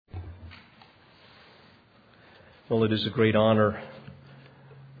Well, it is a great honor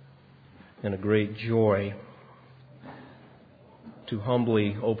and a great joy to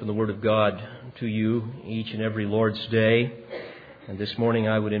humbly open the Word of God to you each and every Lord's Day. And this morning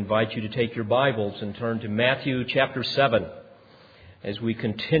I would invite you to take your Bibles and turn to Matthew chapter 7 as we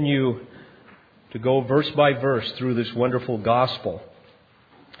continue to go verse by verse through this wonderful gospel.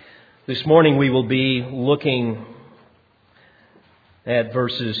 This morning we will be looking at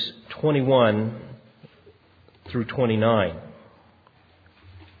verses 21 through 29.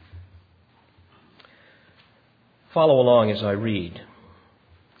 Follow along as I read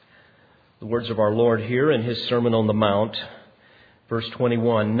the words of our Lord here in His Sermon on the Mount, verse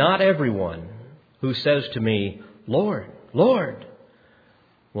 21. Not everyone who says to me, Lord, Lord,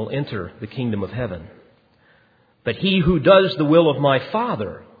 will enter the kingdom of heaven, but he who does the will of my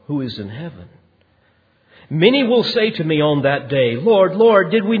Father who is in heaven. Many will say to me on that day, Lord, Lord,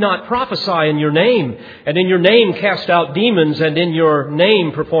 did we not prophesy in your name, and in your name cast out demons, and in your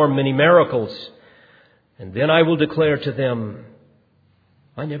name perform many miracles? And then I will declare to them,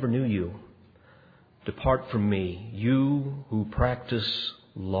 I never knew you. Depart from me, you who practice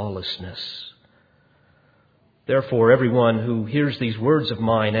lawlessness. Therefore, everyone who hears these words of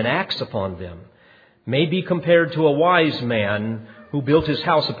mine and acts upon them may be compared to a wise man who built his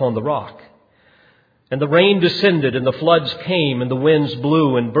house upon the rock. And the rain descended, and the floods came, and the winds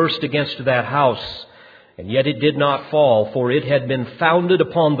blew and burst against that house. And yet it did not fall, for it had been founded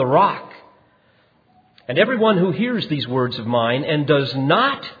upon the rock. And everyone who hears these words of mine and does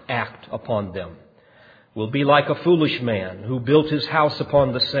not act upon them will be like a foolish man who built his house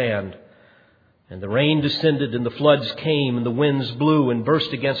upon the sand. And the rain descended, and the floods came, and the winds blew and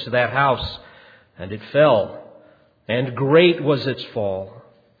burst against that house. And it fell, and great was its fall.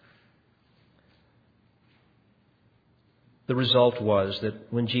 The result was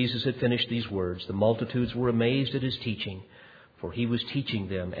that when Jesus had finished these words, the multitudes were amazed at his teaching, for he was teaching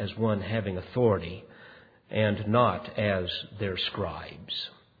them as one having authority and not as their scribes.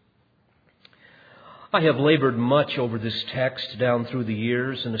 I have labored much over this text down through the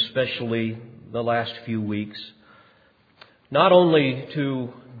years, and especially the last few weeks, not only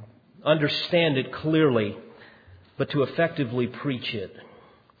to understand it clearly, but to effectively preach it.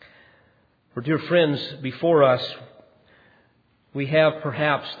 For dear friends, before us, we have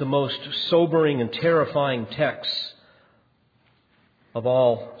perhaps the most sobering and terrifying texts of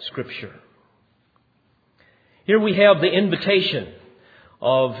all Scripture. Here we have the invitation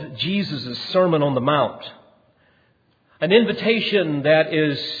of Jesus' Sermon on the Mount, an invitation that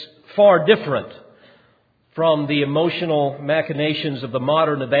is far different from the emotional machinations of the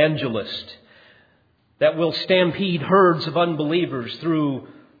modern evangelist that will stampede herds of unbelievers through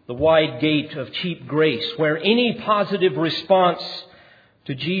the wide gate of cheap grace, where any positive response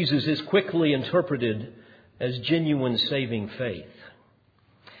to Jesus is quickly interpreted as genuine saving faith.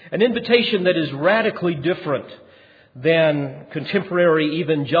 An invitation that is radically different than contemporary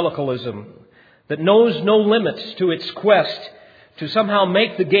evangelicalism, that knows no limits to its quest to somehow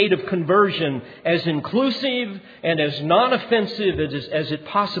make the gate of conversion as inclusive and as non-offensive as it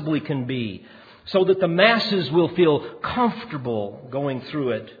possibly can be, so that the masses will feel comfortable going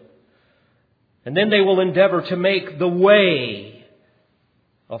through it. And then they will endeavor to make the way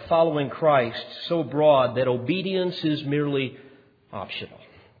of following Christ so broad that obedience is merely optional.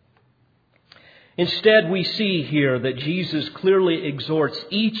 Instead, we see here that Jesus clearly exhorts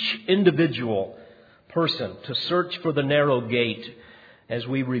each individual person to search for the narrow gate as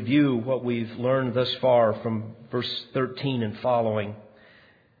we review what we've learned thus far from verse 13 and following.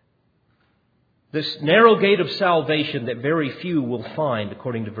 This narrow gate of salvation that very few will find,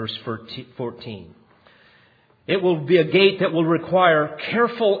 according to verse 14. It will be a gate that will require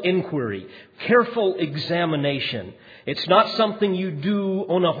careful inquiry, careful examination. It's not something you do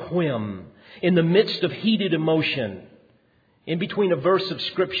on a whim, in the midst of heated emotion, in between a verse of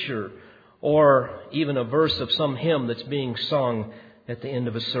Scripture or even a verse of some hymn that's being sung at the end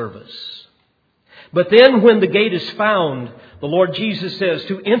of a service. But then when the gate is found, the Lord Jesus says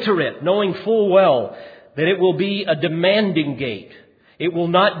to enter it, knowing full well that it will be a demanding gate. It will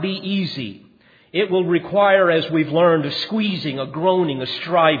not be easy. It will require, as we've learned, a squeezing, a groaning, a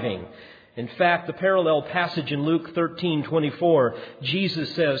striving. In fact, the parallel passage in Luke 13:24,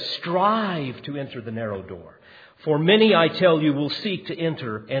 Jesus says, strive to enter the narrow door. For many, I tell you, will seek to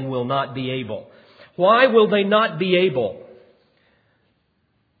enter and will not be able. Why will they not be able?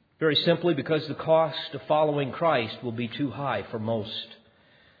 Very simply because the cost of following Christ will be too high for most.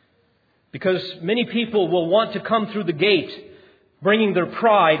 Because many people will want to come through the gate bringing their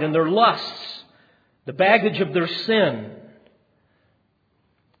pride and their lusts, the baggage of their sin.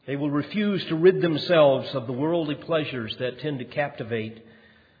 They will refuse to rid themselves of the worldly pleasures that tend to captivate.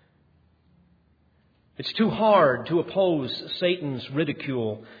 It's too hard to oppose Satan's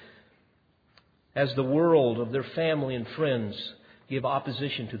ridicule as the world of their family and friends give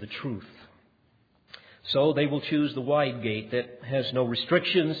opposition to the truth. So they will choose the wide gate that has no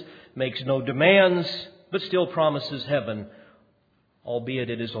restrictions, makes no demands, but still promises heaven,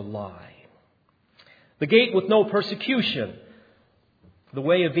 albeit it is a lie. The gate with no persecution, the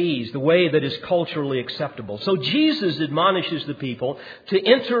way of ease, the way that is culturally acceptable. So Jesus admonishes the people to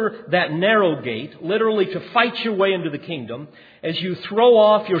enter that narrow gate, literally to fight your way into the kingdom, as you throw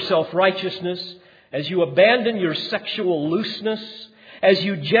off your self-righteousness, as you abandon your sexual looseness, as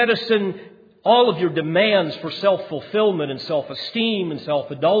you jettison all of your demands for self-fulfillment and self-esteem and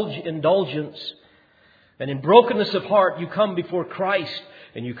self-indulgence. And in brokenness of heart, you come before Christ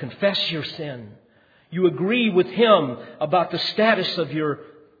and you confess your sin. You agree with Him about the status of your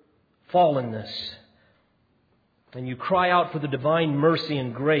fallenness. And you cry out for the divine mercy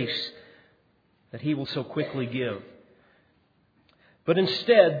and grace that He will so quickly give. But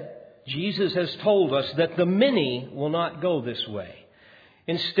instead, Jesus has told us that the many will not go this way.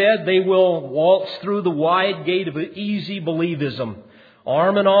 Instead, they will waltz through the wide gate of easy believism,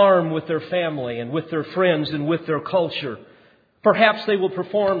 arm in arm with their family and with their friends and with their culture. Perhaps they will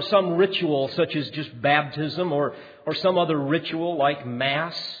perform some ritual such as just baptism or some other ritual like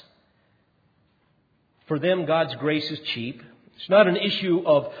Mass. For them, God's grace is cheap. It's not an issue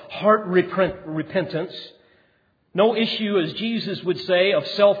of heart repentance. No issue, as Jesus would say, of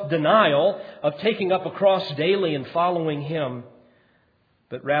self-denial, of taking up a cross daily and following Him.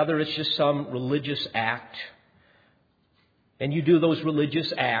 But rather it's just some religious act. And you do those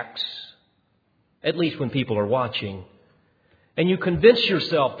religious acts, at least when people are watching. And you convince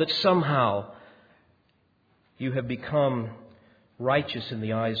yourself that somehow you have become righteous in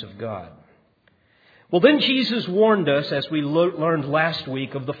the eyes of God. Well, then Jesus warned us, as we learned last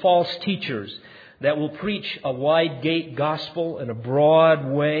week, of the false teachers that will preach a wide gate gospel and a broad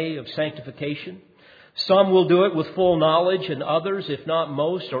way of sanctification. Some will do it with full knowledge, and others, if not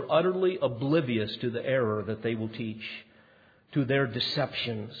most, are utterly oblivious to the error that they will teach, to their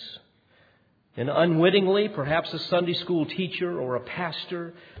deceptions. And unwittingly, perhaps a Sunday school teacher or a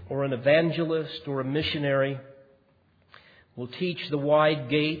pastor or an evangelist or a missionary will teach the wide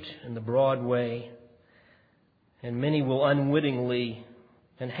gate and the broad way. And many will unwittingly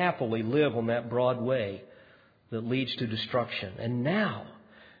and happily live on that broad way that leads to destruction. And now,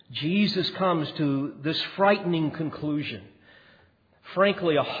 Jesus comes to this frightening conclusion.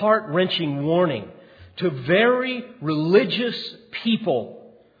 Frankly, a heart-wrenching warning to very religious people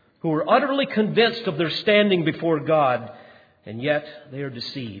who are utterly convinced of their standing before God, and yet they are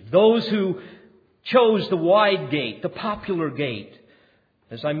deceived. Those who chose the wide gate, the popular gate,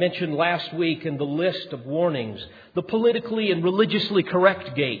 as I mentioned last week in the list of warnings, the politically and religiously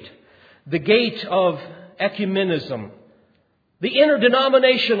correct gate, the gate of ecumenism, the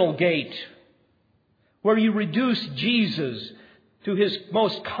interdenominational gate, where you reduce Jesus to His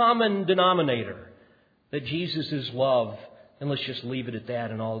most common denominator, that Jesus is love. And let's just leave it at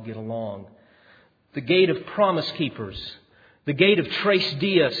that and all get along. The gate of promise keepers. The gate of tres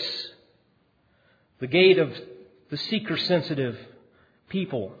dias. The gate of the seeker-sensitive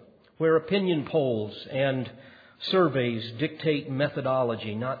people, where opinion polls and surveys dictate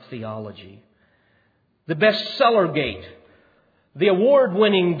methodology, not theology. The bestseller gate. The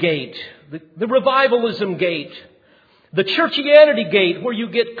award-winning gate. The revivalism gate. The churchianity gate, where you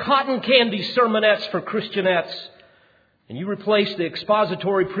get cotton candy sermonettes for Christianettes. And you replace the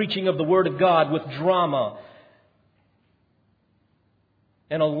expository preaching of the Word of God with drama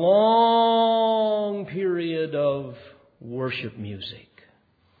and a long period of worship music.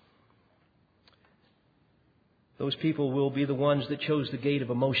 Those people will be the ones that chose the gate of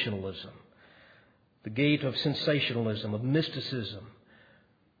emotionalism, the gate of sensationalism, of mysticism,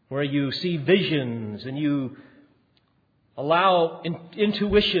 where you see visions and you allow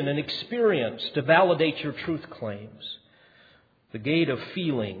intuition and experience to validate your truth claims. The gate of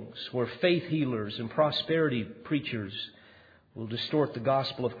feelings, where faith healers and prosperity preachers will distort the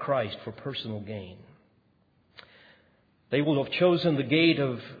gospel of Christ for personal gain. They will have chosen the gate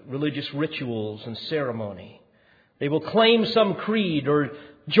of religious rituals and ceremony. They will claim some creed or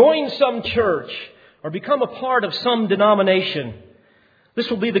join some church or become a part of some denomination. This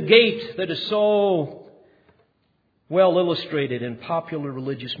will be the gate that is so well illustrated in popular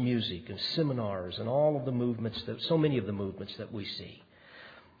religious music and seminars and all of the movements, so many of the movements that we see.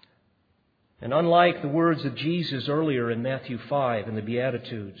 And unlike the words of Jesus earlier in Matthew 5 in the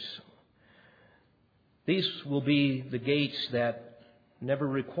Beatitudes, these will be the gates that never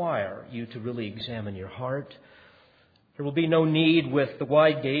require you to really examine your heart. There will be no need with the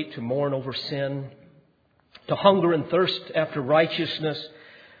wide gate to mourn over sin, to hunger and thirst after righteousness.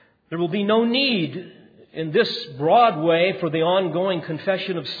 There will be no need in this broad way for the ongoing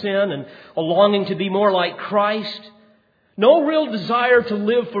confession of sin and a longing to be more like Christ. No real desire to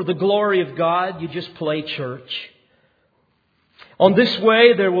live for the glory of God. You just play church. On this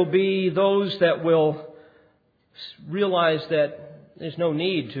way, there will be those that will realize that there's no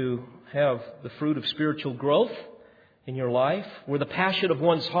need to have the fruit of spiritual growth in your life, where the passion of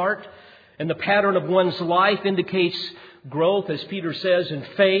one's heart and the pattern of one's life indicates growth, as Peter says, in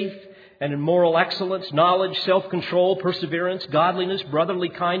faith and in moral excellence, knowledge, self-control, perseverance, godliness, brotherly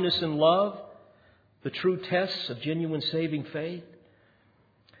kindness, and love, the true tests of genuine saving faith.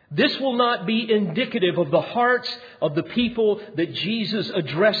 This will not be indicative of the hearts of the people that Jesus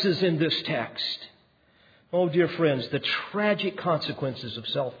addresses in this text. Oh, dear friends, the tragic consequences of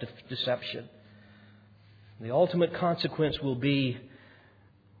self-deception. The ultimate consequence will be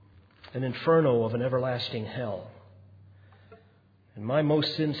an inferno of an everlasting hell. And my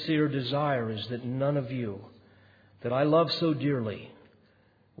most sincere desire is that none of you that I love so dearly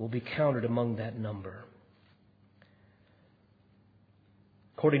will be counted among that number.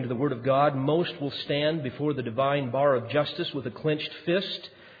 According to the Word of God, most will stand before the divine bar of justice with a clenched fist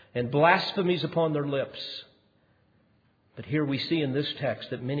and blasphemies upon their lips. But here we see in this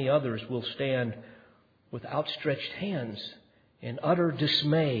text that many others will stand with outstretched hands in utter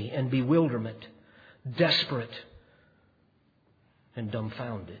dismay and bewilderment, desperate and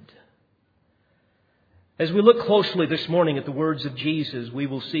dumbfounded. As we look closely this morning at the words of Jesus, we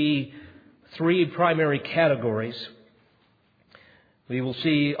will see three primary categories. We will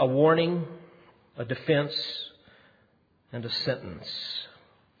see a warning, a defense, and a sentence.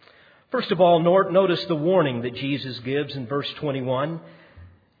 First of all, notice the warning that Jesus gives in verse 21.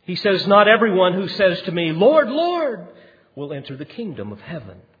 He says, "Not everyone who says to me, 'Lord, Lord,' will enter the kingdom of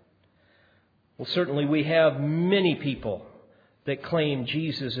heaven." Well, certainly we have many people that claim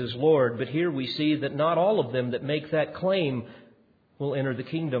Jesus as Lord, but here we see that not all of them that make that claim will enter the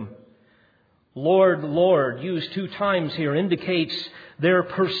kingdom. Lord, Lord, used 2 times here, indicates their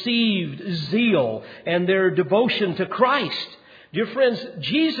perceived zeal and their devotion to Christ. Dear friends,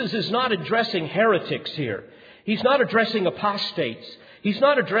 Jesus is not addressing heretics here. He's not addressing apostates. He's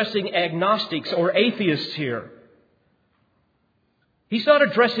not addressing agnostics or atheists here. He's not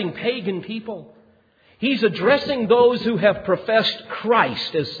addressing pagan people. He's addressing those who have professed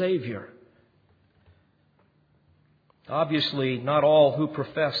Christ as Savior. Obviously, not all who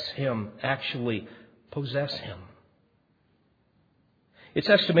profess Him actually possess Him. It's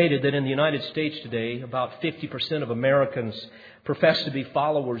estimated that in the United States today, about 50% of Americans profess to be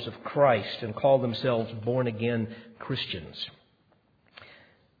followers of Christ and call themselves born-again Christians.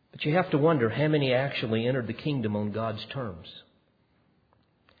 But you have to wonder how many actually entered the kingdom on God's terms.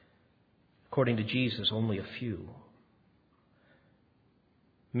 According to Jesus, only a few.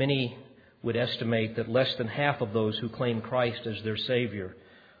 Many would estimate that less than half of those who claim Christ as their Savior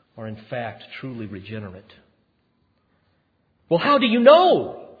are in fact truly regenerate. Well, how do you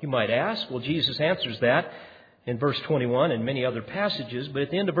know? You might ask. Well, Jesus answers that in verse 21 and many other passages. But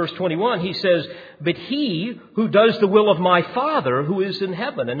at the end of verse 21, He says, "But he who does the will of my Father who is in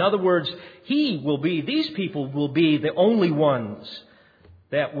heaven." In other words, these people will be the only ones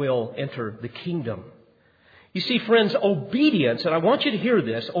that will enter the kingdom. You see, friends, obedience, and I want you to hear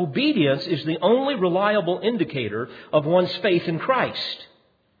this, obedience is the only reliable indicator of one's faith in Christ.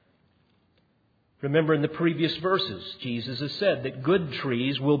 Remember in the previous verses, Jesus has said that good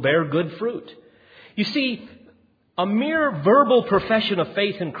trees will bear good fruit. You see, a mere verbal profession of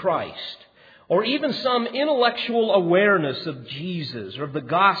faith in Christ, or even some intellectual awareness of Jesus or of the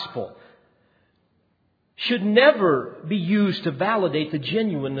gospel, should never be used to validate the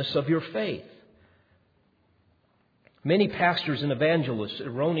genuineness of your faith. Many pastors and evangelists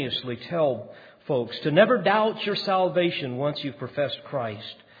erroneously tell folks to never doubt your salvation once you've professed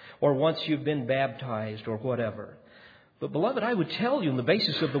Christ or once you've been baptized or whatever. But beloved, I would tell you on the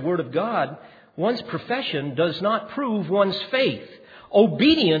basis of the Word of God, one's profession does not prove one's faith.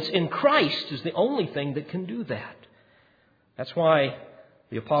 Obedience in Christ is the only thing that can do that. That's why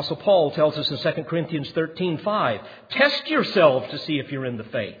the Apostle Paul tells us in 2 Corinthians 13:5, test yourselves to see if you're in the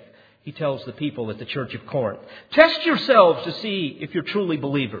faith. He tells the people at the church of Corinth. Test yourselves to see if you're truly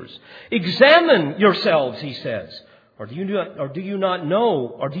believers. Examine yourselves, he says. Or do you not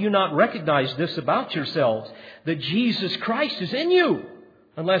know, or do you not recognize this about yourselves, that Jesus Christ is in you,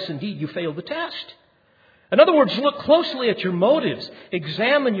 unless indeed you fail the test? In other words, look closely at your motives.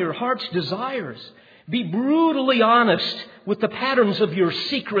 Examine your heart's desires. Be brutally honest with the patterns of your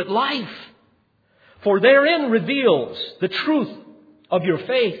secret life, for therein reveals the truth of your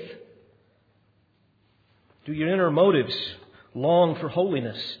faith. Do your inner motives long for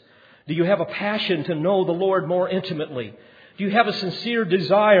holiness? Do you have a passion to know the Lord more intimately? Do you have a sincere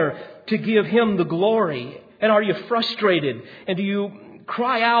desire to give Him the glory? And are you frustrated? And do you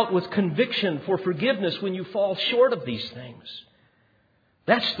cry out with conviction for forgiveness when you fall short of these things?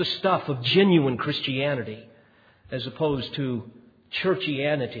 That's the stuff of genuine Christianity, as opposed to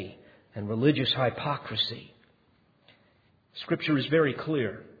churchianity and religious hypocrisy. Scripture is very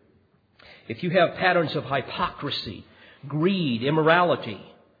clear. If you have patterns of hypocrisy, greed, immorality,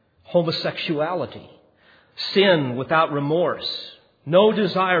 homosexuality, sin without remorse, no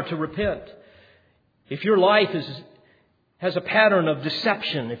desire to repent, if your life has a pattern of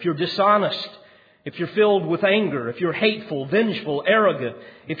deception, if you're dishonest, if you're filled with anger, if you're hateful, vengeful, arrogant,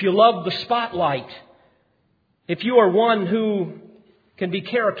 if you love the spotlight, if you are one who can be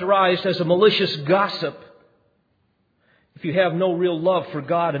characterized as a malicious gossip, if you have no real love for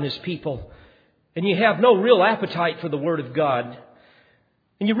God and His people, and you have no real appetite for the Word of God,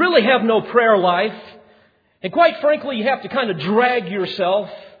 and you really have no prayer life, and quite frankly, you have to kind of drag yourself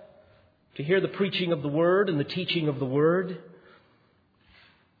to hear the preaching of the Word and the teaching of the Word.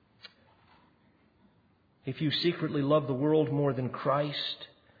 If you secretly love the world more than Christ,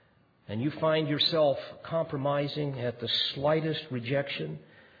 and you find yourself compromising at the slightest rejection,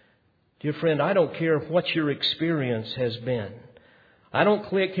 dear friend, I don't care what your experience has been. I don't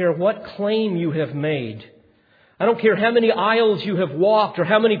care what claim you have made. I don't care how many aisles you have walked or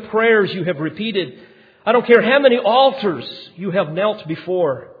how many prayers you have repeated. I don't care how many altars you have knelt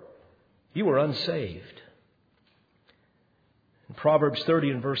before. You are unsaved. And Proverbs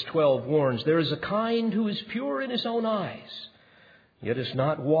 30 and verse 12 warns, there is a kind who is pure in his own eyes, yet is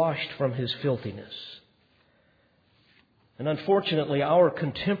not washed from his filthiness. And unfortunately, our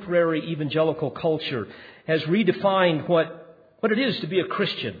contemporary evangelical culture has redefined what it is to be a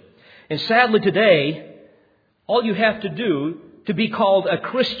Christian. And sadly today, all you have to do to be called a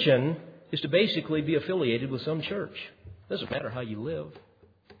Christian is to basically be affiliated with some church. It doesn't matter how you live.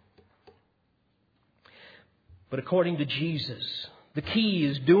 But according to Jesus, the key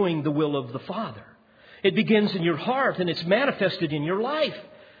is doing the will of the Father. It begins in your heart and it's manifested in your life.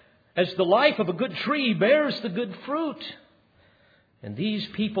 As the life of a good tree bears the good fruit. And these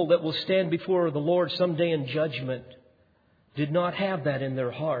people that will stand before the Lord someday in judgment did not have that in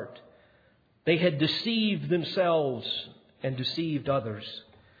their heart. They had deceived themselves and deceived others.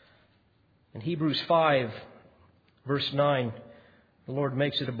 In Hebrews 5, verse 9, the Lord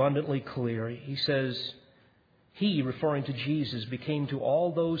makes it abundantly clear. He says, He, referring to Jesus, became to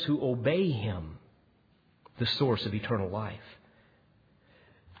all those who obey Him the source of eternal life.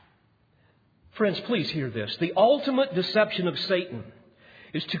 Friends, please hear this. The ultimate deception of Satan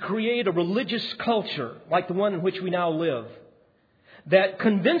is to create a religious culture like the one in which we now live that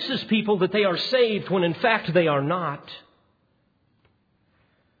convinces people that they are saved when in fact they are not.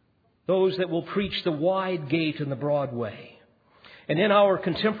 Those that will preach the wide gate and the broad way. And in our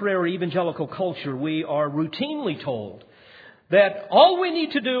contemporary evangelical culture, we are routinely told that all we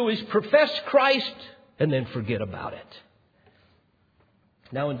need to do is profess Christ and then forget about it.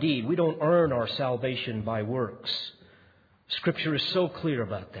 Now, indeed, we don't earn our salvation by works. Scripture is so clear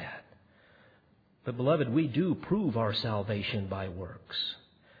about that. But, beloved, we do prove our salvation by works.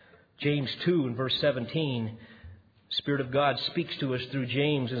 James 2 and verse 17, the Spirit of God speaks to us through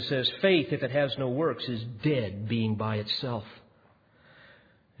James and says, faith, if it has no works, is dead, being by itself.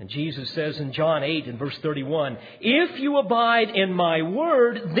 And Jesus says in John 8 and verse 31, if you abide in my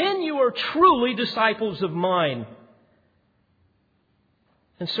word, then you are truly disciples of mine.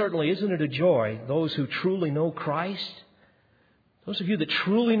 And certainly, isn't it a joy, those who truly know Christ? Those of you that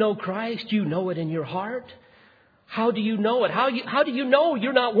truly know Christ, you know it in your heart. How do you know it? How do you know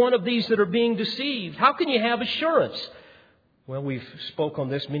you're not one of these that are being deceived? How can you have assurance? Well, we've spoke on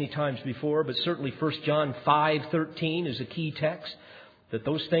this many times before, but certainly 1 John 5:13 is a key text. That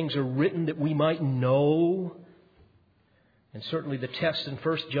those things are written that we might know. And certainly the tests in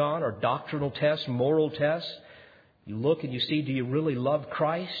 1 John are doctrinal tests, moral tests. You look and you see, do you really love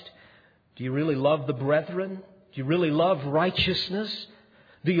Christ? Do you really love the brethren? Do you really love righteousness?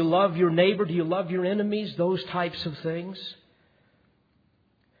 Do you love your neighbor? Do you love your enemies? Those types of things.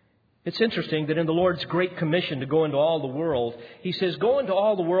 It's interesting that in the Lord's Great Commission to go into all the world, He says, go into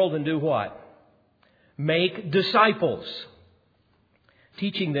all the world and do what? Make disciples,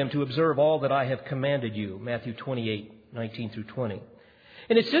 teaching them to observe all that I have commanded you. Matthew 28:19 through 20.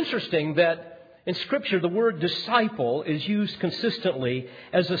 And it's interesting that In Scripture, the word disciple is used consistently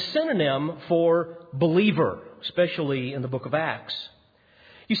as a synonym for believer, especially in the book of Acts.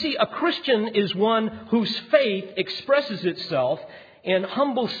 You see, a Christian is one whose faith expresses itself in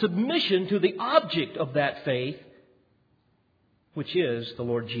humble submission to the object of that faith, which is the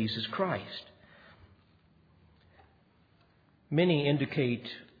Lord Jesus Christ. Many indicate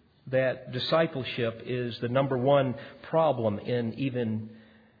that discipleship is the number one problem in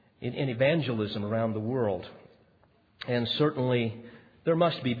evangelism around the world. And certainly there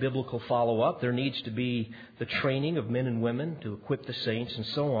must be biblical follow-up. There needs to be the training of men and women to equip the saints and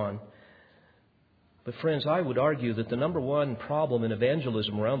so on. But friends, I would argue that the number one problem in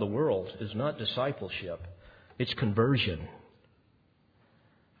evangelism around the world is not discipleship. It's conversion.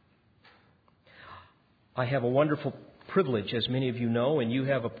 I have a wonderful privilege, as many of you know, and you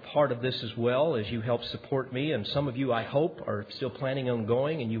have a part of this as well as you help support me. And some of you, I hope, are still planning on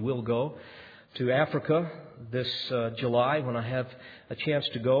going, and you will go to Africa this July when I have a chance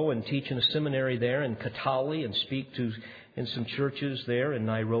to go and teach in a seminary there in Kitale and speak in some churches there in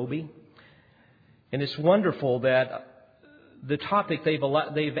Nairobi. And it's wonderful that the topic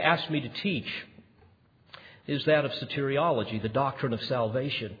they've asked me to teach is that of soteriology, the doctrine of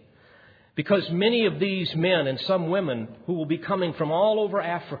salvation. Because many of these men and some women who will be coming from all over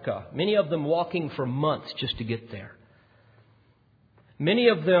Africa, many of them walking for months just to get there. Many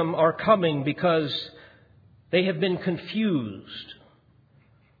of them are coming because they have been confused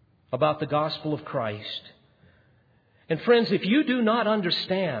about the gospel of Christ. And friends, if you do not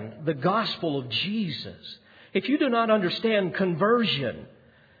understand the gospel of Jesus, if you do not understand conversion,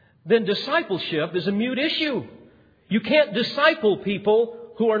 then discipleship is a mute issue. You can't disciple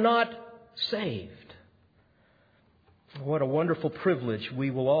people who are not saved. What a wonderful privilege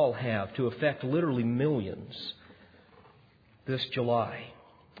we will all have to affect literally millions this July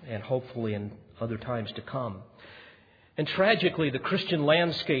and hopefully in other times to come. And tragically, the Christian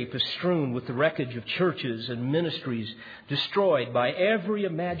landscape is strewn with the wreckage of churches and ministries destroyed by every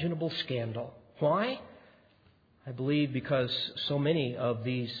imaginable scandal. Why? I believe because so many of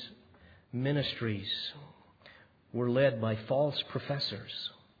these ministries were led by false professors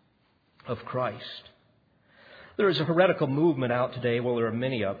of Christ. There is a heretical movement out today. Well, there are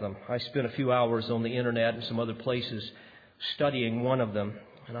many of them. I spent a few hours on the internet and some other places studying one of them.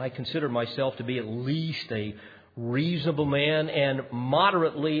 And I consider myself to be at least a reasonable man and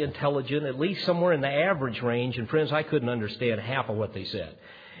moderately intelligent, at least somewhere in the average range. And friends, I couldn't understand half of what they said.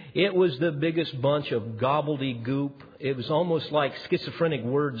 It was the biggest bunch of gobbledygook. It was almost like schizophrenic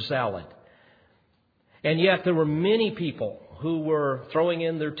word salad. And yet there were many people who were throwing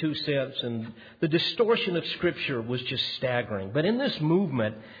in their 2 cents, and the distortion of Scripture was just staggering. But in this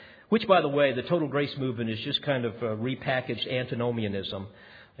movement, which, by the way, the total grace movement is just kind of repackaged antinomianism.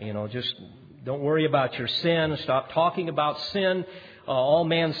 Just don't worry about your sin. Stop talking about sin. All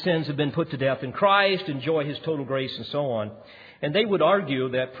man's sins have been put to death in Christ. Enjoy His total grace and so on. And they would argue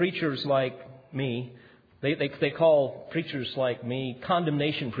that preachers like me, they call preachers like me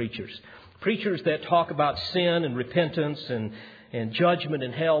condemnation preachers. Preachers that talk about sin and repentance and judgment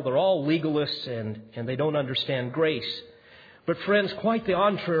and hell, they're all legalists and they don't understand grace. But friends, quite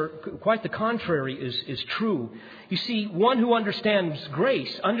the contrary is true. You see, one who understands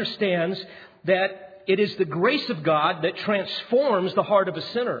grace understands that it is the grace of God that transforms the heart of a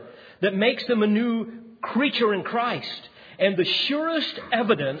sinner, that makes them a new creature in Christ. And the surest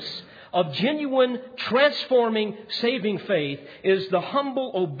evidence of genuine, transforming, saving faith is the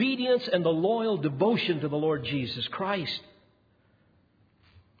humble obedience and the loyal devotion to the Lord Jesus Christ.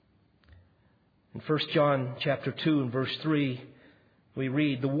 In 1 John chapter 2 and verse 3, we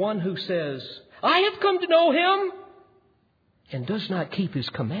read, "The one who says, 'I have come to know Him,' and does not keep His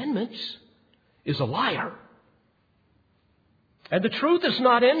commandments is a liar. And the truth is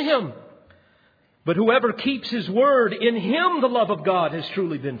not in him. But whoever keeps His word, in him the love of God has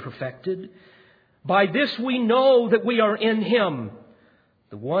truly been perfected. By this we know that we are in Him.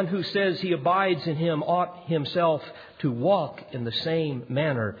 The one who says he abides in Him ought himself to walk in the same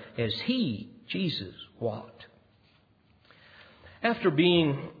manner as He, Jesus, walked." After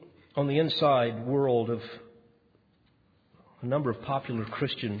being on the inside world of a number of popular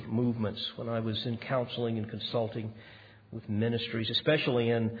Christian movements, when I was in counseling and consulting with ministries, especially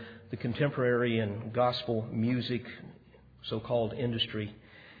in the contemporary and gospel music, so-called industry,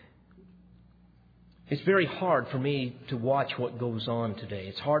 it's very hard for me to watch what goes on today.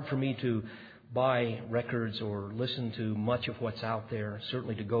 It's hard for me to buy records or listen to much of what's out there,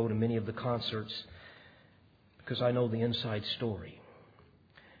 certainly to go to many of the concerts, because I know the inside story.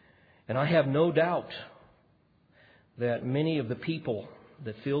 And I have no doubt that many of the people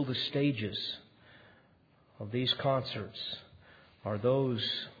that fill the stages of these concerts are those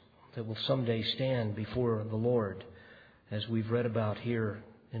that will someday stand before the Lord, as we've read about here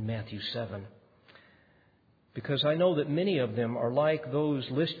in Matthew 7. Because I know that many of them are like those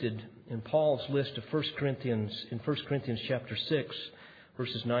listed in Paul's list of 1 Corinthians chapter 6,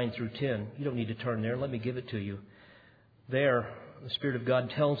 verses 9 through 10. You don't need to turn there. Let me give it to you. There, the Spirit of God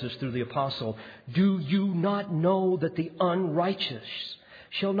tells us through the apostle, "Do you not know that the unrighteous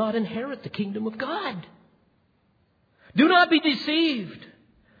shall not inherit the kingdom of God? Do not be deceived.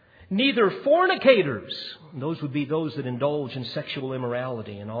 Neither fornicators," those would be those that indulge in sexual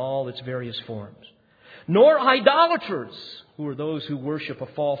immorality in all its various forms, "nor idolaters," who are those who worship a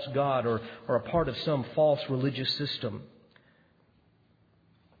false god or are a part of some false religious system,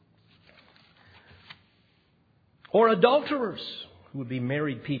 or adulterers, who would be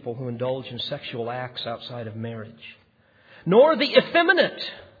married people who indulge in sexual acts outside of marriage, "nor the effeminate."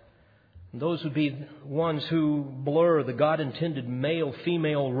 Those would be ones who blur the God-intended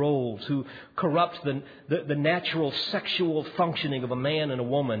male-female roles, who corrupt the natural sexual functioning of a man and a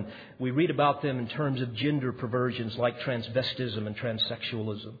woman. We read about them in terms of gender perversions like transvestism and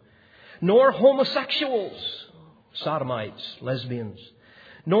transsexualism. "Nor homosexuals," sodomites, lesbians,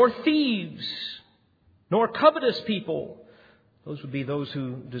 "nor thieves, nor covetous people." Those would be those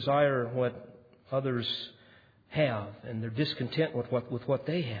who desire what others have, and they're discontent with what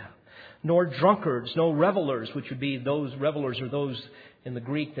they have. "Nor drunkards, no revelers," which would be those revelers are those in the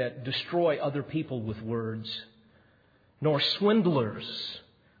Greek that destroy other people with words. "Nor swindlers."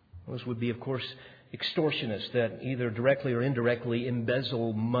 Those would be, of course, extortionists that either directly or indirectly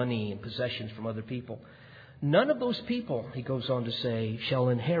embezzle money and possessions from other people. "None of those people," he goes on to say, "shall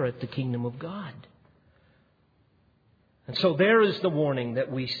inherit the kingdom of God." And so there is the warning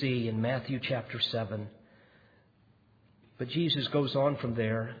that we see in Matthew chapter 7. But Jesus goes on from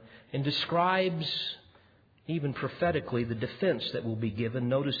there and describes, even prophetically, the defense that will be given.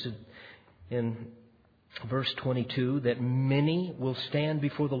 Notice in verse 22 that many will stand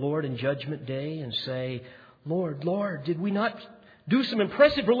before the Lord in judgment day and say, "Lord, Lord, did we not do some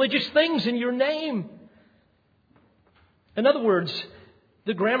impressive religious things in your name?" In other words,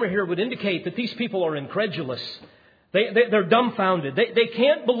 the grammar here would indicate that these people are incredulous. They're dumbfounded. They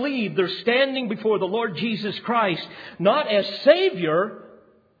can't believe they're standing before the Lord Jesus Christ, not as Savior,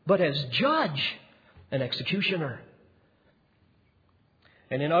 but as judge and executioner.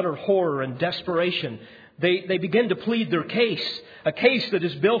 And in utter horror and desperation, they begin to plead their case, a case that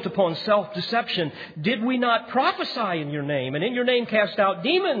is built upon self-deception. "Did we not prophesy in your name, and in your name cast out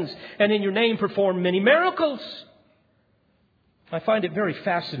demons, and in your name perform many miracles?" I find it very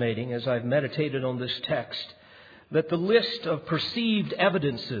fascinating, as I've meditated on this text, that the list of perceived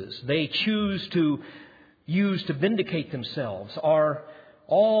evidences they choose to use to vindicate themselves are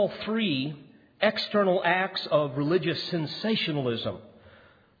all three external acts of religious sensationalism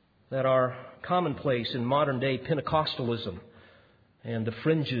that are commonplace in modern-day Pentecostalism and the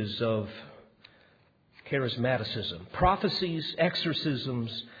fringes of charismaticism: prophecies,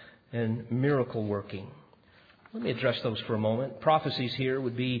 exorcisms, and miracle working. Let me address those for a moment. Prophecies here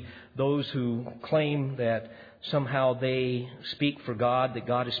would be those who claim that somehow they speak for God, that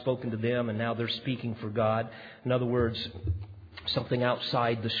God has spoken to them, and now they're speaking for God. In other words, something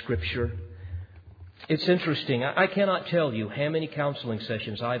outside the Scripture. It's interesting. I cannot tell you how many counseling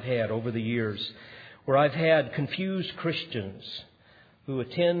sessions I've had over the years where I've had confused Christians who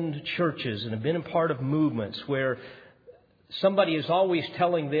attend churches and have been a part of movements where somebody is always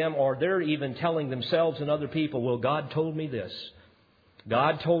telling them, or they're even telling themselves and other people, "Well, God told me this.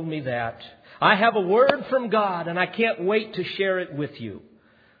 God told me that. I have a word from God and I can't wait to share it with you."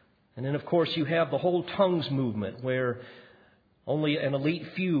 And then, of course, you have the whole tongues movement where only an elite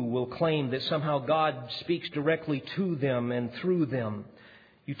few will claim that somehow God speaks directly to them and through them.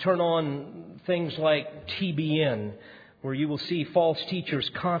 You turn on things like TBN, where you will see false teachers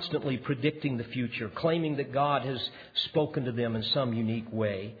constantly predicting the future, claiming that God has spoken to them in some unique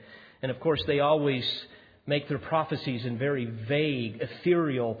way. And of course, they always make their prophecies in very vague,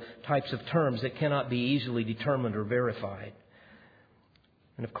 ethereal types of terms that cannot be easily determined or verified.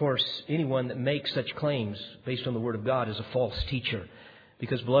 And of course, anyone that makes such claims based on the Word of God is a false teacher.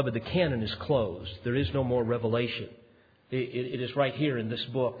 Because, beloved, the canon is closed. There is no more revelation. It is right here in this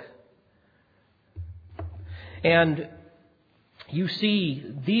book. And you see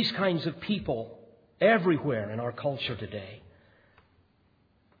these kinds of people everywhere in our culture today.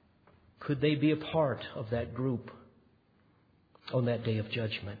 Could they be a part of that group on that day of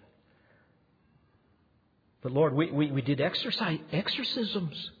judgment? But Lord, we did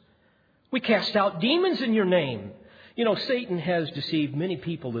exorcisms. We cast out demons in your name. You know, Satan has deceived many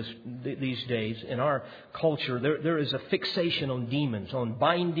people these days in our culture. There is a fixation on demons, on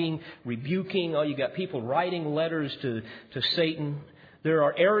binding, rebuking. Oh, you got people writing letters to Satan. There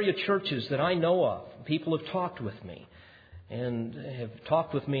are area churches that I know of. People have talked with me and have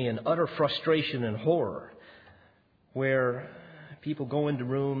talked with me in utter frustration and horror, where people go into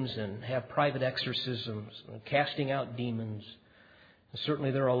rooms and have private exorcisms, casting out demons. And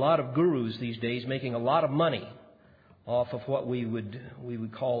certainly there are a lot of gurus these days making a lot of money off of what we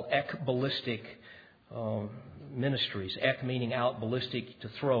would call ekballistic ministries. Ek meaning out, ballistic to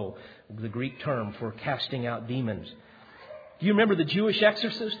throw, the Greek term for casting out demons. Do you remember the Jewish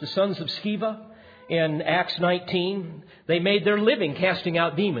exorcists, the sons of Sceva, in Acts 19? They made their living casting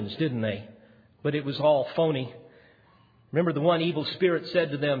out demons, didn't they? But it was all phony. Remember the one evil spirit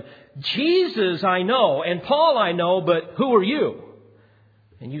said to them, Jesus I know, and Paul I know, but who are you?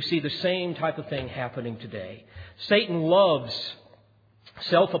 And you see the same type of thing happening today. Satan loves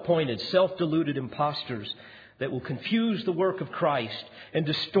self-appointed, self-deluded impostors that will confuse the work of Christ and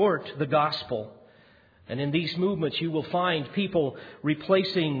distort the gospel. And in these movements you will find people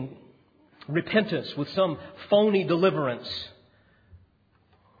replacing repentance with some phony deliverance.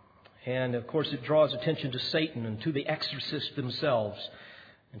 And of course it draws attention to Satan and to the exorcists themselves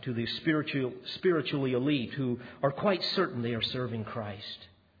and to the spiritually elite who are quite certain they are serving Christ.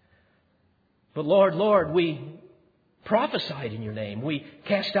 But Lord, Lord, we prophesied in your name. We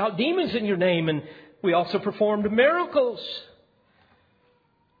cast out demons in your name, and we also performed miracles.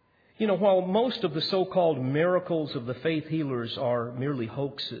 You know, while most of the so-called miracles of the faith healers are merely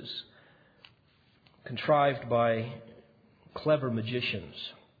hoaxes contrived by clever magicians,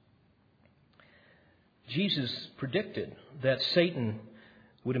 Jesus predicted that Satan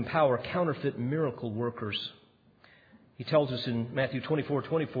would empower counterfeit miracle workers. He tells us in Matthew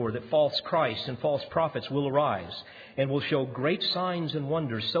 24:24 that false Christs and false prophets will arise and will show great signs and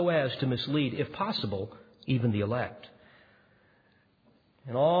wonders so as to mislead, if possible, even the elect.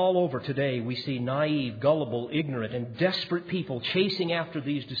 And all over today we see naive, gullible, ignorant, and desperate people chasing after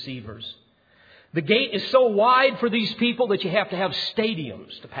these deceivers. The gate is so wide for these people that you have to have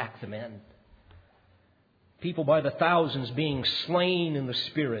stadiums to pack them in. People by the thousands being slain in the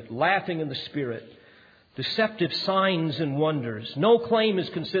Spirit, laughing in the Spirit, deceptive signs and wonders. No claim is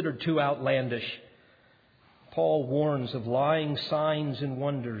considered too outlandish. Paul warns of lying signs and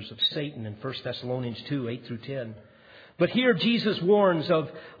wonders of Satan in 1 Thessalonians 2:8-10. But here Jesus warns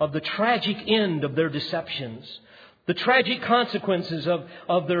of the tragic end of their deceptions, the tragic consequences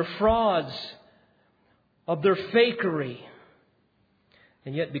of their frauds, of their fakery.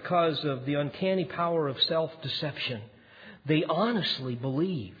 And yet because of the uncanny power of self-deception, they honestly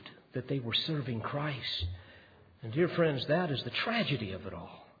believed that they were serving Christ. And dear friends, that is the tragedy of it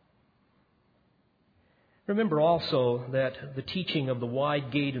all. Remember also that the teaching of the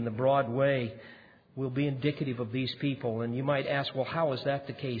wide gate and the broad way will be indicative of these people. And you might ask, well, how is that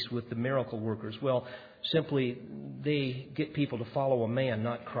the case with the miracle workers? Well, simply they get people to follow a man,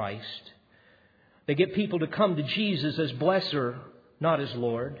 not Christ. They get people to come to Jesus as blesser, not as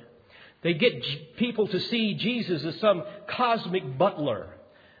Lord. They get people to see Jesus as some cosmic butler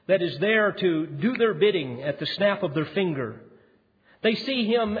that is there to do their bidding at the snap of their finger. They see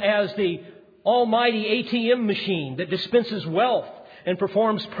Him as the almighty ATM machine that dispenses wealth and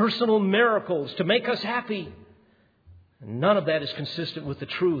performs personal miracles to make us happy. And none of that is consistent with the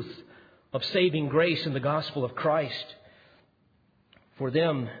truth of saving grace in the gospel of Christ. For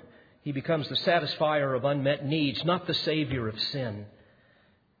them, He becomes the satisfier of unmet needs, not the Savior of sin.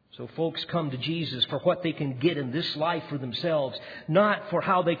 So folks come to Jesus for what they can get in this life for themselves, not for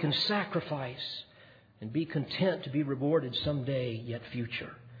how they can sacrifice and be content to be rewarded someday yet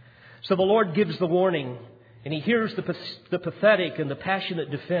future. So the Lord gives the warning, and He hears the pathetic and the passionate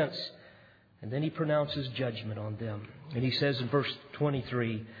defense, and then He pronounces judgment on them. And He says in verse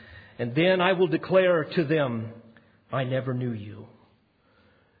 23, "And then I will declare to them, I never knew you."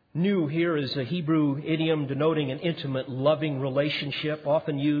 Knew here is a Hebrew idiom denoting an intimate, loving relationship,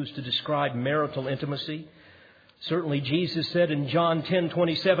 often used to describe marital intimacy. Certainly Jesus said in John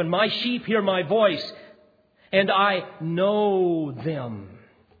 10:27, "My sheep hear my voice, and I know them."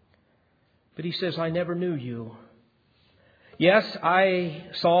 But He says, "I never knew you." Yes, I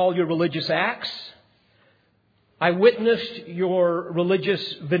saw your religious acts. I witnessed your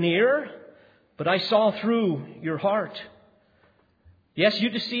religious veneer, but I saw through your heart. Yes, you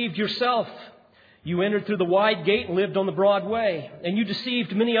deceived yourself. You entered through the wide gate and lived on the broad way. And you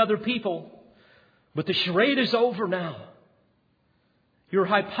deceived many other people. But the charade is over now. Your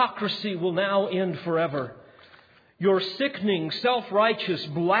hypocrisy will now end forever. Your sickening, self-righteous,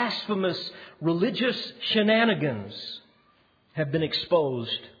 blasphemous, religious shenanigans have been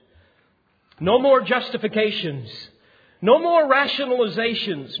exposed. No more justifications. No more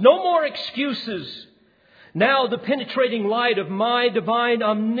rationalizations. No more excuses. Now the penetrating light of my divine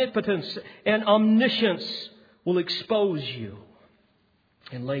omnipotence and omniscience will expose you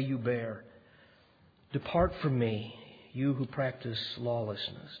and lay you bare. Depart from me, you who practice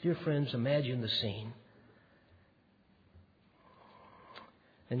lawlessness. Dear friends, imagine the scene.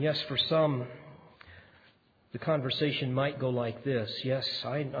 And yes, for some, the conversation might go like this. Yes,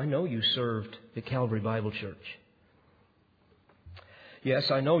 I know you served at Calvary Bible Church. Yes,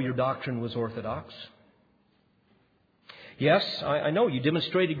 I know your doctrine was orthodox. Yes, I know you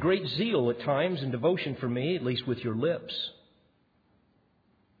demonstrated great zeal at times and devotion for me, at least with your lips.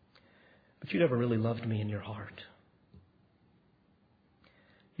 But you never really loved me in your heart.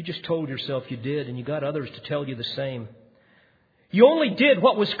 You just told yourself you did, and you got others to tell you the same. You only did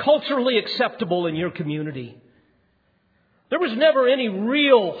what was culturally acceptable in your community. There was never any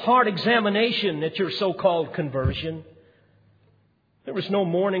real hard examination at your so-called conversion. There was no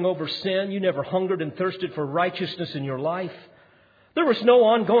mourning over sin. You never hungered and thirsted for righteousness in your life. There was no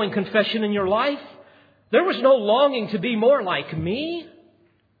ongoing confession in your life. There was no longing to be more like me.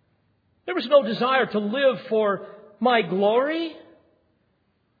 There was no desire to live for my glory.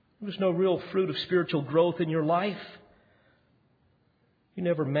 There was no real fruit of spiritual growth in your life. You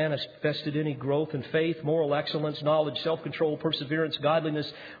never manifested any growth in faith, moral excellence, knowledge, self-control, perseverance,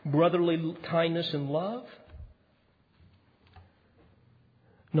 godliness, brotherly kindness, and love.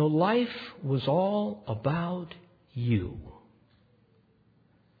 No, life was all about you.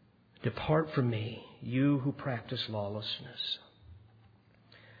 Depart from me, you who practice lawlessness.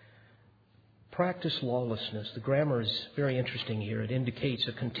 Practice lawlessness. The grammar is very interesting here. It indicates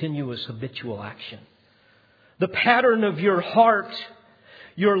a continuous habitual action. The pattern of your heart,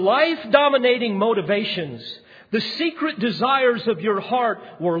 your life-dominating motivations, the secret desires of your heart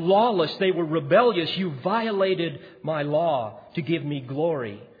were lawless. They were rebellious. You violated my law to give me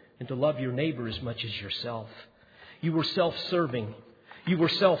glory and to love your neighbor as much as yourself. You were self-serving. You were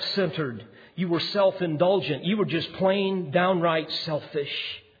self-centered. You were self-indulgent. You were just plain, downright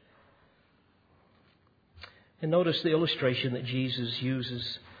selfish. And notice the illustration that Jesus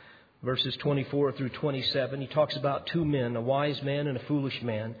uses, verses 24 through 27. He talks about two men, a wise man and a foolish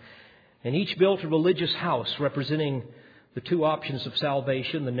man. And each built a religious house representing the two options of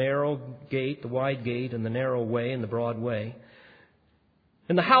salvation, the narrow gate, the wide gate, and the narrow way and the broad way.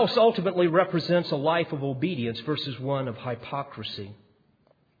 And the house ultimately represents a life of obedience versus one of hypocrisy.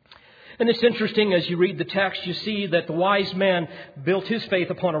 And it's interesting, as you read the text, you see that the wise man built his faith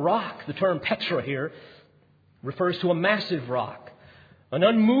upon a rock. The term Petra here refers to a massive rock, an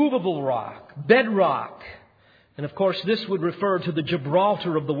unmovable rock, bedrock. And of course, this would refer to the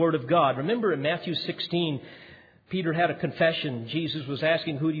Gibraltar of the Word of God. Remember in Matthew 16, Peter had a confession. Jesus was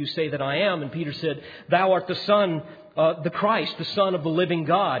asking, who do you say that I am? And Peter said, thou art the Son, the Christ, the Son of the living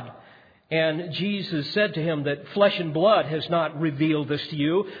God. And Jesus said to him that flesh and blood has not revealed this to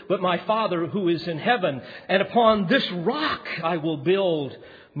you, but my Father who is in heaven. And upon this rock I will build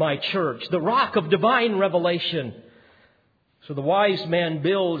my church, the rock of divine revelation. So the wise man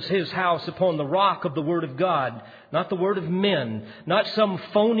builds his house upon the rock of the Word of God, not the word of men, not some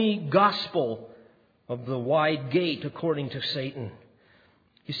phony gospel of the wide gate according to Satan.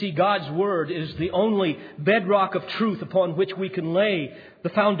 You see, God's Word is the only bedrock of truth upon which we can lay the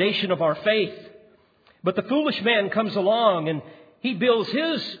foundation of our faith. But the foolish man comes along and he builds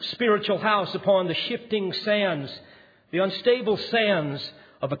his spiritual house upon the shifting sands, the unstable sands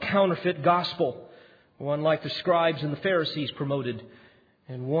of a counterfeit gospel. One like the scribes and the Pharisees promoted,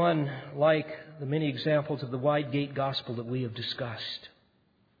 and one like the many examples of the wide gate gospel that we have discussed.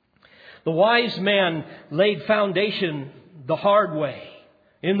 The wise man laid foundation the hard way,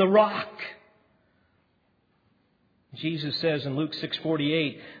 in the rock. Jesus says in Luke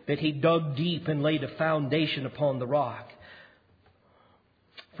 6:48 that he dug deep and laid a foundation upon the rock.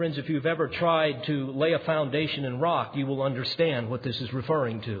 Friends, if you've ever tried to lay a foundation in rock, you will understand what this is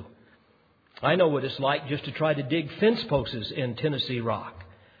referring to. I know what it's like just to try to dig fence posts in Tennessee rock.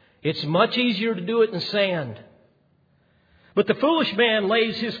 It's much easier to do it in sand. But the foolish man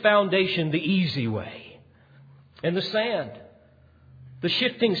lays his foundation the easy way, in the sand. The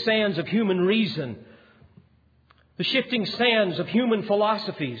shifting sands of human reason, the shifting sands of human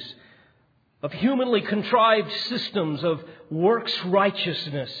philosophies, of humanly contrived systems of works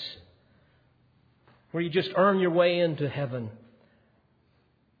righteousness, where you just earn your way into heaven,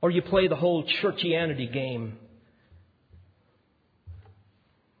 or you play the whole churchianity game.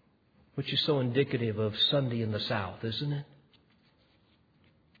 which is so indicative of Sunday in the South, isn't it?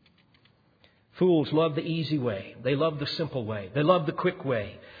 Fools love the easy way. They love the simple way. They love the quick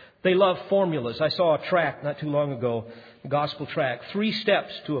way. They love formulas. I saw a tract not too long ago, a gospel tract, 3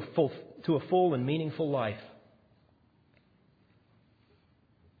 steps to a full and meaningful life.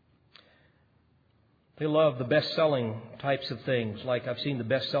 They love the best-selling types of things, like I've seen the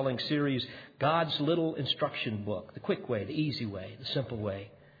best-selling series, God's Little Instruction Book, the quick way, the easy way, the simple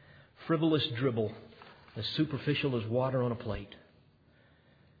way. Frivolous dribble, as superficial as water on a plate.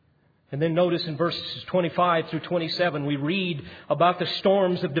 And then notice in verses 25 through 27, we read about the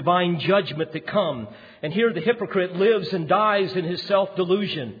storms of divine judgment that come. And here the hypocrite lives and dies in his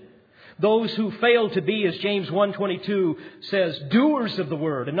self-delusion. Those who fail to be, as James 1:22 says, doers of the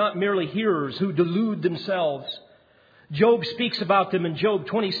word and not merely hearers who delude themselves. Job speaks about them in Job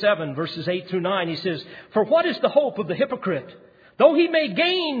 27, verses 8 through 9. He says, "For what is the hope of the hypocrite? Though he may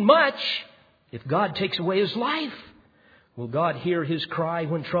gain much, if God takes away his life, will God hear his cry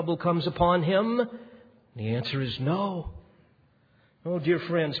when trouble comes upon him?" The answer is no. Oh, dear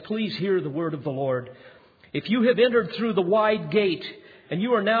friends, please hear the word of the Lord. If you have entered through the wide gate and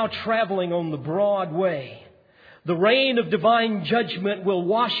you are now traveling on the broad way, the rain of divine judgment will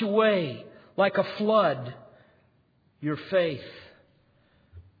wash away like a flood your faith,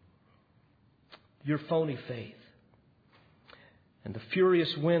 your phony faith. And the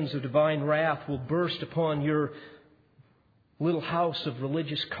furious winds of divine wrath will burst upon your little house of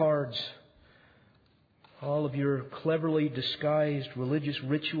religious cards. All of your cleverly disguised religious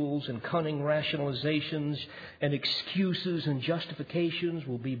rituals and cunning rationalizations and excuses and justifications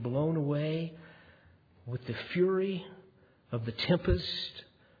will be blown away with the fury of the tempest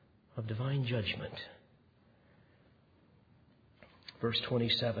of divine judgment. Verse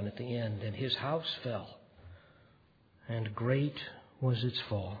 27 at the end, "And his house fell, and great was its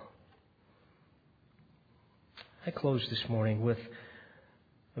fall." I close this morning with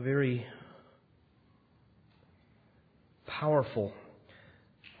a very powerful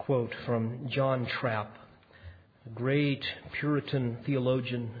quote from John Trapp, a great Puritan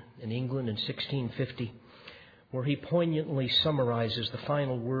theologian in England in 1650, where he poignantly summarizes the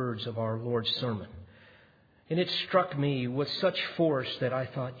final words of our Lord's sermon. And it struck me with such force that I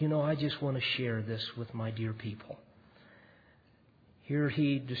thought, I just want to share this with my dear people. Here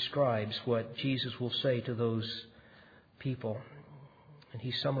he describes what Jesus will say to those people. And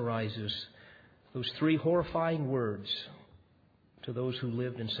he summarizes those 3 horrifying words to those who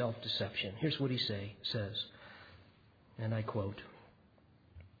lived in self-deception. Here's what he says, and I quote,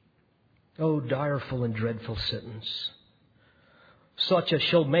 "O direful and dreadful sentence, such as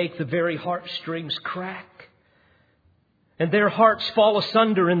shall make the very heartstrings crack, and their hearts fall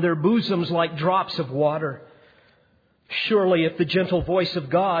asunder in their bosoms like drops of water. Surely if the gentle voice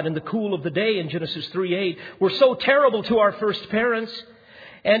of God in the cool of the day in Genesis 3:8 were so terrible to our first parents,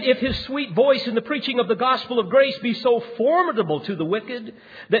 and if his sweet voice in the preaching of the gospel of grace be so formidable to the wicked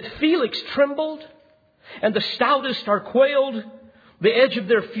that Felix trembled and the stoutest are quailed, the edge of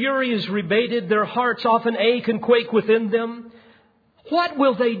their fury is rebated, their hearts often ache and quake within them, what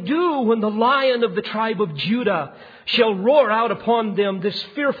will they do when the Lion of the tribe of Judah shall roar out upon them this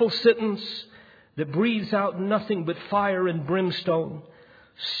fearful sentence that breathes out nothing but fire and brimstone,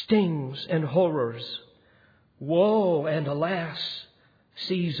 stings and horrors, woe and alas,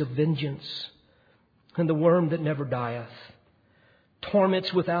 seas of vengeance, and the worm that never dieth,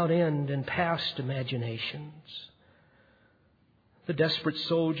 torments without end and past imaginations. The desperate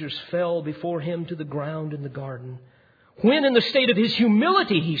soldiers fell before him to the ground in the garden, when in the state of his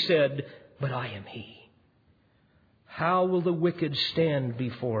humility he said, 'But I am he.' How will the wicked stand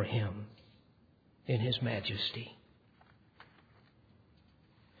before him in his majesty?"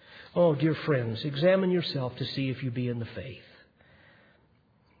 Oh, dear friends, examine yourself to see if you be in the faith.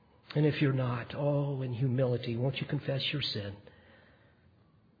 And if you're not, in humility, won't you confess your sin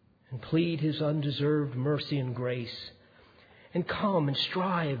and plead his undeserved mercy and grace, and come and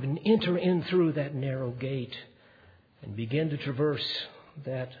strive and enter in through that narrow gate and begin to traverse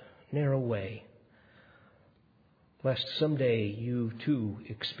that narrow way, lest someday you too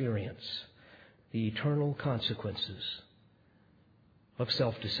experience the eternal consequences of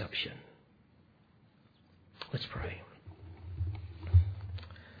self-deception. Let's pray.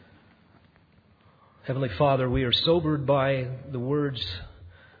 Heavenly Father, we are sobered by the words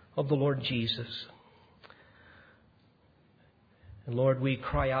of the Lord Jesus. And Lord, we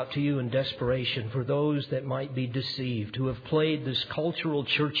cry out to you in desperation for those that might be deceived, who have played this cultural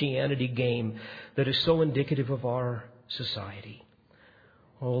churchianity game that is so indicative of our society.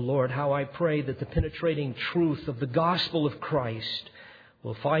 Oh Lord, how I pray that the penetrating truth of the gospel of Christ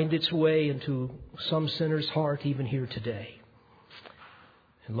will find its way into some sinner's heart even here today.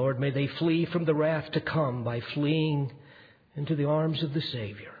 And Lord, may they flee from the wrath to come by fleeing into the arms of the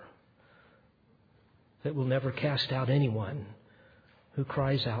Savior that will never cast out anyone who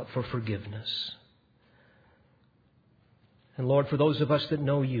cries out for forgiveness. And Lord, for those of us that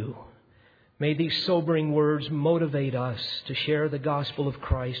know You, may these sobering words motivate us to share the gospel of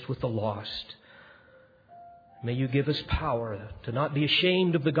Christ with the lost. May You give us power to not be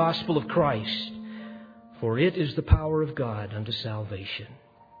ashamed of the gospel of Christ, for it is the power of God unto salvation.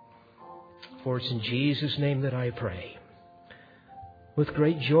 For it's in Jesus' name that I pray, with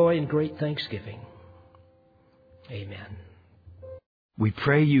great joy and great thanksgiving. Amen. We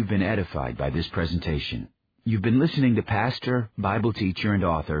pray you've been edified by this presentation. You've been listening to pastor, Bible teacher, and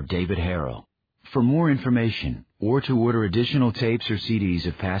author David Harrell. For more information or to order additional tapes or CDs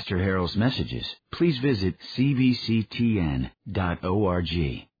of Pastor Harrell's messages, please visit cvctn.org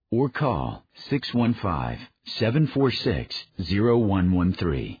or call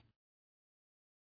 615-746-0113.